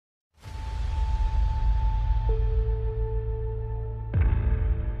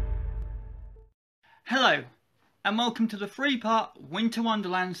Hello, and welcome to the three-part Winter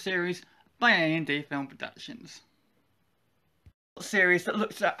Wonderland series by A&D Film Productions. A series that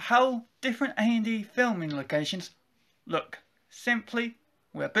looks at how different A&D filming locations look simply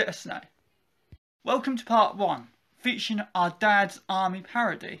with a bit of snow. Welcome to part 1, featuring our Dad's Army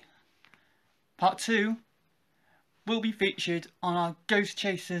parody. Part 2 will be featured on our Ghost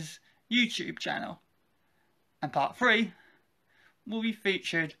Chasers YouTube channel. And part 3 will be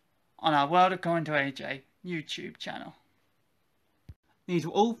featured on our World According to AJ YouTube channel. These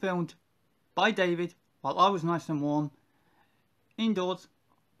were all filmed by David while I was nice and warm indoors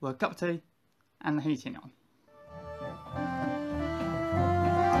with a cup of tea and the heating on.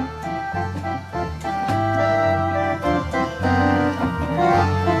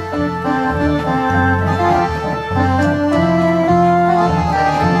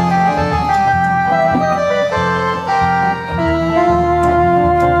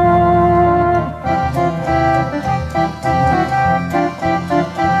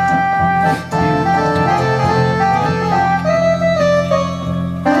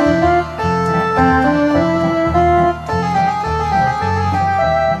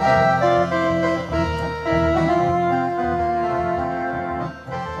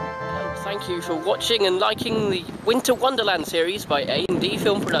 Thank you for watching and liking the Winter Wonderland series by A&D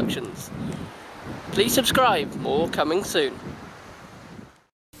Film Productions. Please subscribe, more coming soon.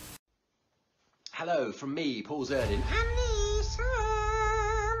 Hello from me, Paul Zerdin. And me,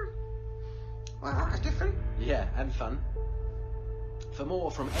 Sam. Well, that's different. Yeah, and fun. For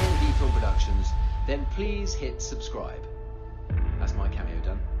more from A&D Film Productions, then please hit subscribe. That's my cameo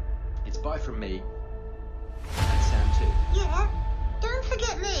done. It's bye from me, and Sam too. Yeah, don't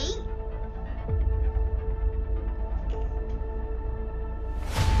forget me.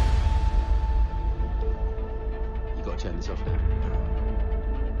 You got to turn this off now.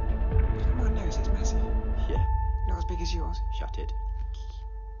 My nose is massive. Yeah, Not as big as yours. shut it.